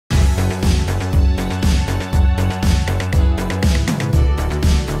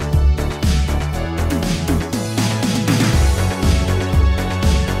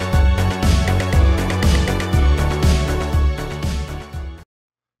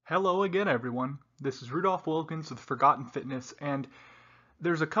Hello again, everyone. This is Rudolph Wilkins with Forgotten Fitness, and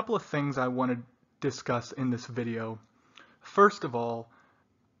there's a couple of things I want to discuss in this video. First of all,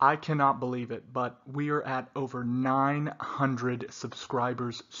 I cannot believe it, but we are at over 900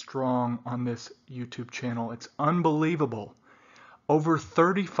 subscribers strong on this YouTube channel. It's unbelievable. Over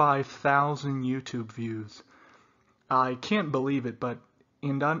 35,000 YouTube views. I can't believe it, but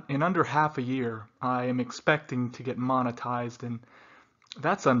in under half a year, I am expecting to get monetized, and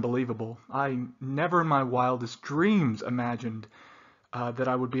that's unbelievable. I never in my wildest dreams imagined that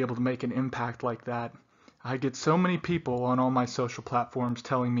I would be able to make an impact like that. I get so many people on all my social platforms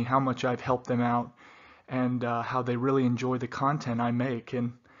telling me how much I've helped them out and how they really enjoy the content I make,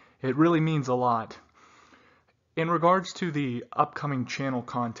 and it really means a lot. In regards to the upcoming channel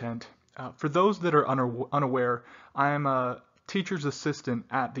content, for those that are unaware, I am a teacher's assistant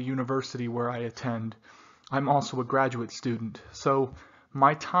at the university where I attend. I'm also a graduate student, so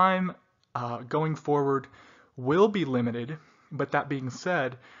my time going forward will be limited, but that being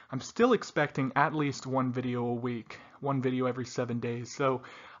said, I'm still expecting at least one video a week, one video every 7 days, so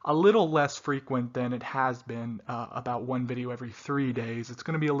a little less frequent than it has been, about one video every 3 days. It's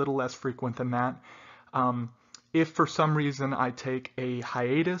going to be a little less frequent than that. If for some reason I take a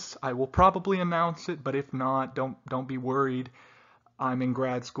hiatus, I will probably announce it, but if not, don't be worried. I'm in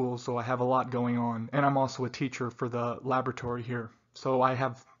grad school, so I have a lot going on, and I'm also a teacher for the laboratory here. So I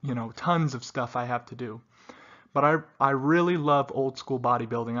have, tons of stuff I have to do. But I really love old school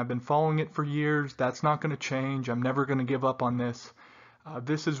bodybuilding. I've been following it for years. That's not going to change. I'm never going to give up on this.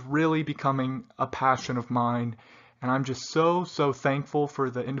 This is really becoming a passion of mine, and I'm just so thankful for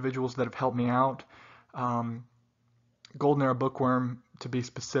the individuals that have helped me out. Golden Era Bookworm, to be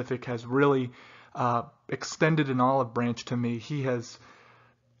specific, has really extended an olive branch to me. He has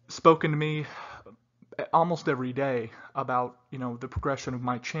spoken to me almost every day about the progression of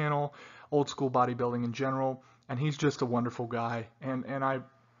my channel, old school bodybuilding in general, and he's just a wonderful guy, and I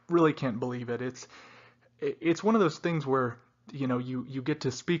really can't believe it. It's one of those things where you get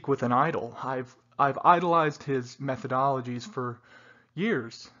to speak with an idol. I've idolized his methodologies for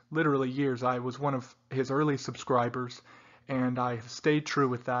years, literally years. I was one of his early subscribers, and I've stayed true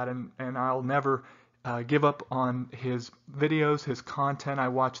with that, and I'll never give up on his videos, his content. I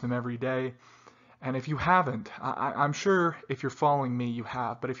watch them every day. And if you haven't, I'm sure if you're following me, you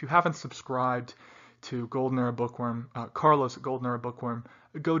have. But if you haven't subscribed to Golden Era Bookworm, Carlos at Golden Era Bookworm,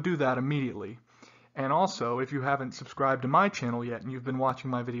 go do that immediately. And also, if you haven't subscribed to my channel yet and you've been watching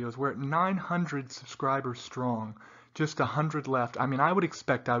my videos, we're at 900 subscribers strong. Just 100 left. I mean, I would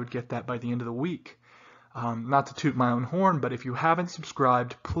expect I would get that by the end of the week. Not to toot my own horn, but if you haven't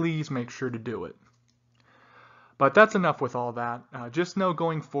subscribed, please make sure to do it. But that's enough with all that. Just know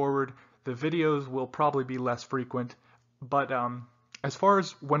going forward, the videos will probably be less frequent, but as far as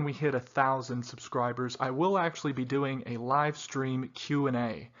when we hit 1,000 subscribers, I will actually be doing a live stream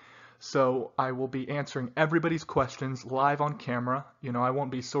Q&A. So I will be answering everybody's questions live on camera. I won't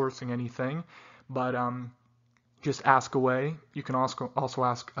be sourcing anything, but just ask away. You can also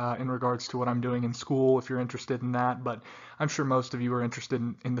ask in regards to what I'm doing in school if you're interested in that, but I'm sure most of you are interested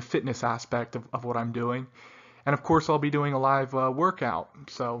in the fitness aspect of what I'm doing. And of course, I'll be doing a live workout.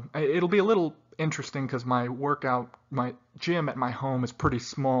 So it'll be a little interesting because my gym at my home is pretty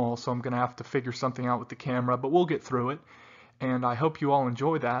small, so I'm going to have to figure something out with the camera, but we'll get through it. And I hope you all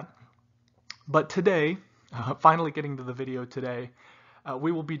enjoy that. But today, finally getting to the video today,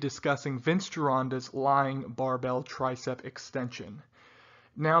 we will be discussing Vince Gironda's lying barbell tricep extension.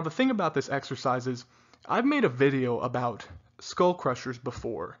 Now, the thing about this exercise is I've made a video about skull crushers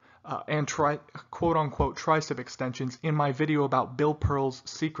before. And quote-unquote tricep extensions in my video about Bill Pearl's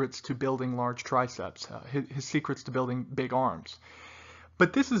secrets to building large triceps, his secrets to building big arms.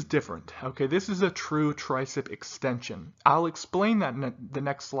 But this is different, okay? This is a true tricep extension. I'll explain that in the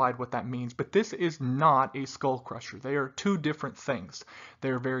next slide what that means, but this is not a skull crusher. They are two different things. They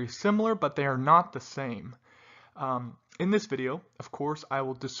are very similar, but they are not the same. In this video, of course, I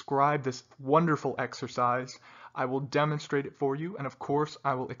will describe this wonderful exercise. I will demonstrate it for you, and of course,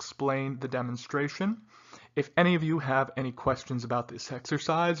 I will explain the demonstration. If any of you have any questions about this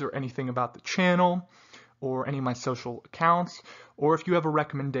exercise or anything about the channel or any of my social accounts, or if you have a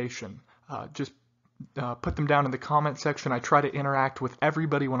recommendation, just put them down in the comment section. I try to interact with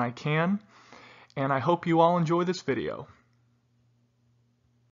everybody when I can, and I hope you all enjoy this video.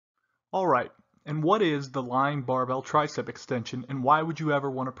 All right, and what is the lying barbell tricep extension, and why would you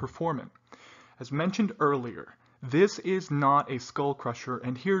ever want to perform it? As mentioned earlier, this is not a skull crusher,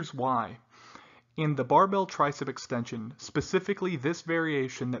 and here's why. In the barbell tricep extension, specifically this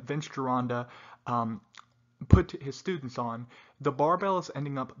variation that Vince Gironda put his students on, the barbell is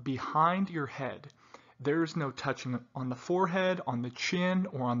ending up behind your head. There's no touching on the forehead, on the chin,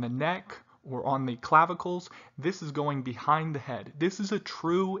 or on the neck, or on the clavicles. This is going behind the head. This is a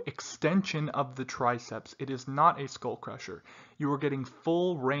true extension of the triceps. It is not a skull crusher. You are getting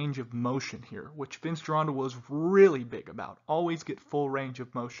full range of motion here, which Vince Gironda was really big about. Always get full range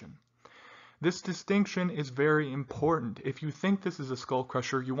of motion. This distinction is very important. If you think this is a skull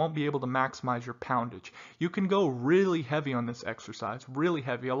crusher, you won't be able to maximize your poundage. You can go really heavy on this exercise, really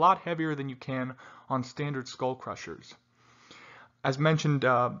heavy, a lot heavier than you can on standard skull crushers. As mentioned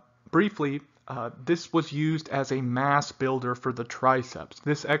briefly, this was used as a mass builder for the triceps.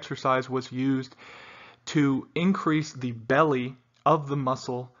 This exercise was used to increase the belly of the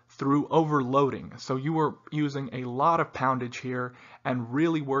muscle through overloading. So you were using a lot of poundage here and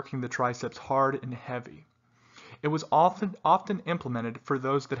really working the triceps hard and heavy. It was often implemented for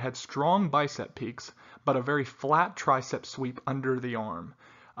those that had strong bicep peaks, but a very flat tricep sweep under the arm.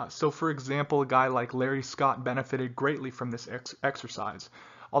 So for example, a guy like Larry Scott benefited greatly from this exercise.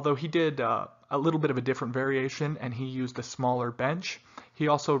 Although he did a little bit of a different variation and he used a smaller bench. He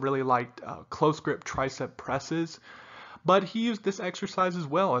also really liked close grip tricep presses. But he used this exercise as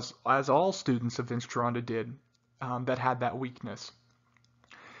well, as all students of Vince Gironda did that had that weakness.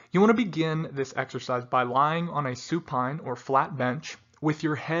 You want to begin this exercise by lying on a supine or flat bench with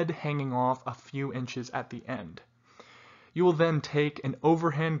your head hanging off a few inches at the end. You will then take an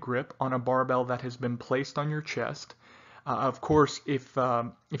overhand grip on a barbell that has been placed on your chest. Of course, if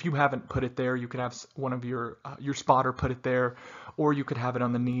you haven't put it there, you could have one of your spotter put it there, or you could have it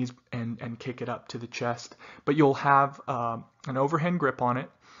on the knees and kick it up to the chest. But you'll have an overhand grip on it,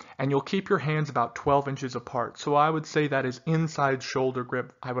 and you'll keep your hands about 12 inches apart. So I would say that is inside shoulder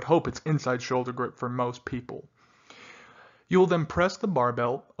grip. I would hope it's inside shoulder grip for most people. You will then press the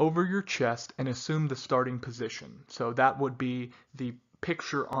barbell over your chest and assume the starting position. So that would be the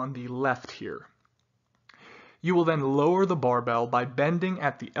picture on the left here. You will then lower the barbell by bending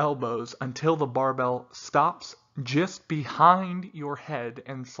at the elbows until the barbell stops just behind your head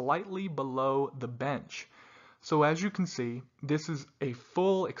and slightly below the bench. So as you can see, this is a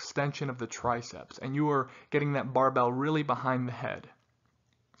full extension of the triceps, and you are getting that barbell really behind the head.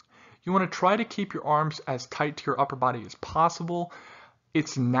 You want to try to keep your arms as tight to your upper body as possible.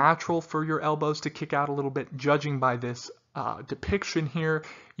 It's natural for your elbows to kick out a little bit. Judging by this depiction here,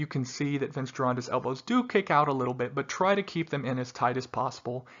 you can see that Vince Gironda's elbows do kick out a little bit, but try to keep them in as tight as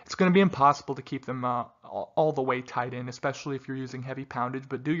possible. It's going to be impossible to keep them all the way tight in, especially if you're using heavy poundage,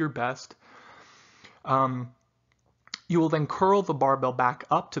 but do your best. You will then curl the barbell back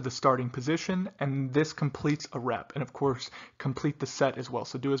up to the starting position, and this completes a rep. And of course, complete the set as well.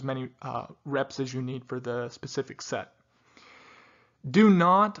 So do as many reps as you need for the specific set. Do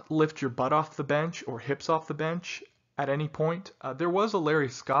not lift your butt off the bench or hips off the bench at any point. There was a Larry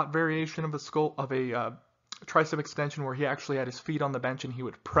Scott variation of a tricep extension where he actually had his feet on the bench and he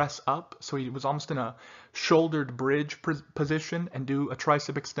would press up. So he was almost in a shouldered bridge position and do a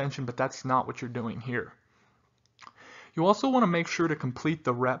tricep extension, but that's not what you're doing here. You also want to make sure to complete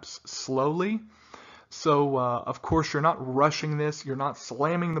the reps slowly. So of course you're not rushing this, you're not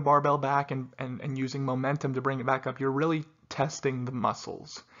slamming the barbell back and using momentum to bring it back up. You're really testing the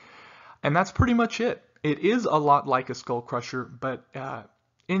muscles. And that's pretty much it. It is a lot like a skull crusher, but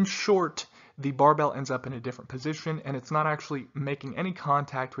in short, the barbell ends up in a different position and it's not actually making any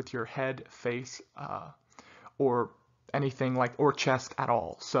contact with your head, face, or anything or chest at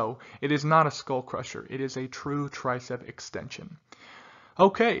all. So it is not a skull crusher. It is a true tricep extension.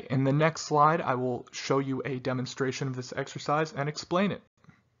 Okay, in the next slide, I will show you a demonstration of this exercise and explain it.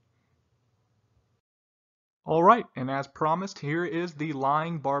 All right, and as promised, here is the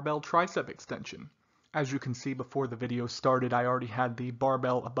lying barbell tricep extension. As you can see before the video started, I already had the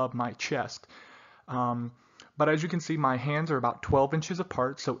barbell above my chest. But as you can see, my hands are about 12 inches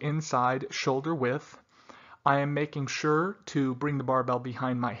apart, so inside shoulder width. I am making sure to bring the barbell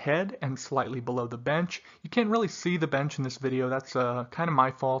behind my head and slightly below the bench. You can't really see the bench in this video. That's kind of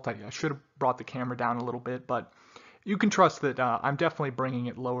my fault. I should have brought the camera down a little bit, but you can trust that I'm definitely bringing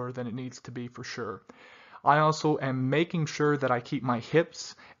it lower than it needs to be for sure. I also am making sure that I keep my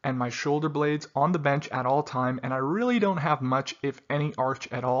hips and my shoulder blades on the bench at all time, and I really don't have much, if any,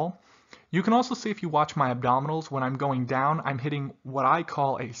 arch at all. You can also see if you watch my abdominals, when I'm going down, I'm hitting what I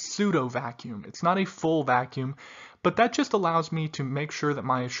call a pseudo vacuum. It's not a full vacuum, but that just allows me to make sure that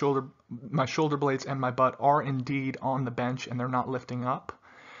my shoulder blades and my butt are indeed on the bench and they're not lifting up.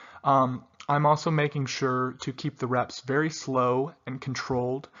 I'm also making sure to keep the reps very slow and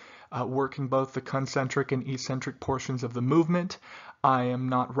controlled, working both the concentric and eccentric portions of the movement. I am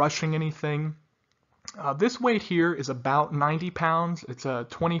not rushing anything. This weight here is about 90 pounds. It's a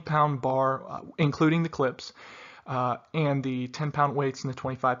 20-pound bar, including the clips, and the 10-pound weights and the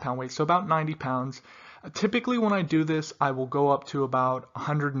 25-pound weights, so about 90 pounds. Typically when I do this, I will go up to about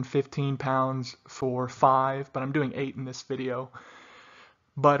 115 pounds for 5, but I'm doing 8 in this video.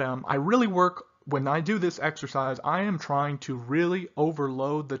 But I really work, when I do this exercise, I am trying to really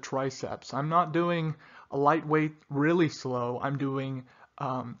overload the triceps. I'm not doing a lightweight really slow. I'm doing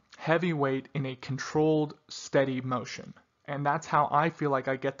heavy weight in a controlled, steady motion. And that's how I feel like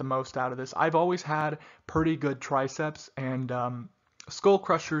I get the most out of this. I've always had pretty good triceps, and skull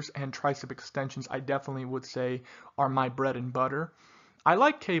crushers and tricep extensions I definitely would say are my bread and butter. I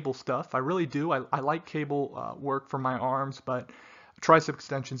like cable stuff, I really do. I like cable work for my arms, but tricep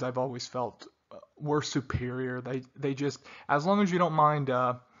extensions I've always felt were superior. They just, as long as you don't mind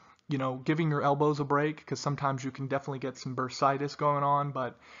you know, giving your elbows a break, because sometimes you can definitely get some bursitis going on,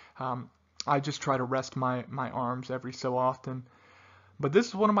 but I just try to rest my arms every so often. But this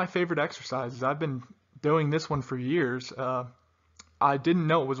is one of my favorite exercises. I've been doing this one for years. I didn't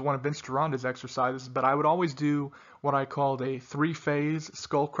know it was one of Vince Gironda's exercises, but I would always do what I called a 3-phase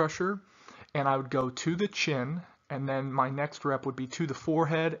skull crusher, and I would go to the chin, and then my next rep would be to the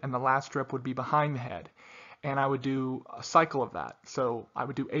forehead, and the last rep would be behind the head. And I would do a cycle of that. So I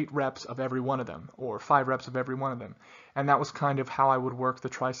would do 8 reps of every one of them, or 5 reps of every one of them. And that was kind of how I would work the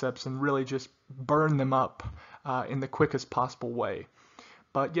triceps and really just burn them up in the quickest possible way.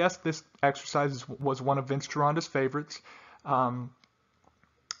 But yes, this exercise was one of Vince Gironda's favorites.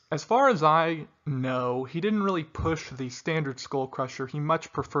 As far as I know, he didn't really push the standard skull crusher. He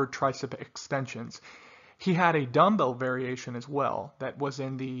much preferred tricep extensions. He had a dumbbell variation as well that was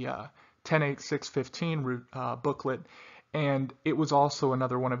in the 10-8-6-15 booklet, and it was also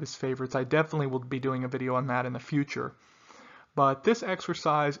another one of his favorites. I definitely will be doing a video on that in the future. But this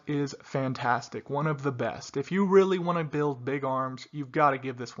exercise is fantastic, one of the best. If you really want to build big arms, you've got to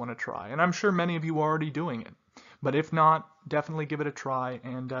give this one a try. And I'm sure many of you are already doing it. But if not, definitely give it a try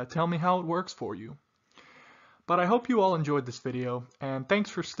and tell me how it works for you. But I hope you all enjoyed this video, and thanks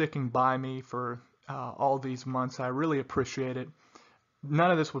for sticking by me for all these months. I really appreciate it.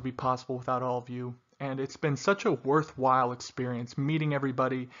 None of this would be possible without all of you, and it's been such a worthwhile experience meeting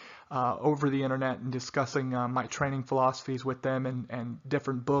everybody over the internet and discussing my training philosophies with them and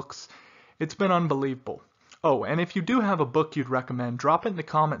different books. It's been unbelievable. Oh, and if you do have a book you'd recommend, drop it in the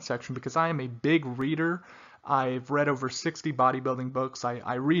comment section, because I am a big reader. I've read over 60 bodybuilding books.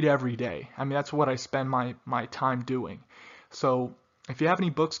 I read every day. I mean, that's what I spend my time doing. So if you have any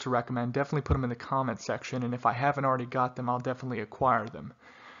books to recommend, definitely put them in the comment section, and if I haven't already got them, I'll definitely acquire them.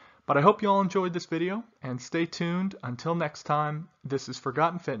 But I hope you all enjoyed this video, and stay tuned. Until next time, this is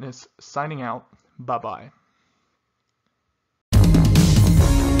Forgotten Fitness, signing out. Bye-bye.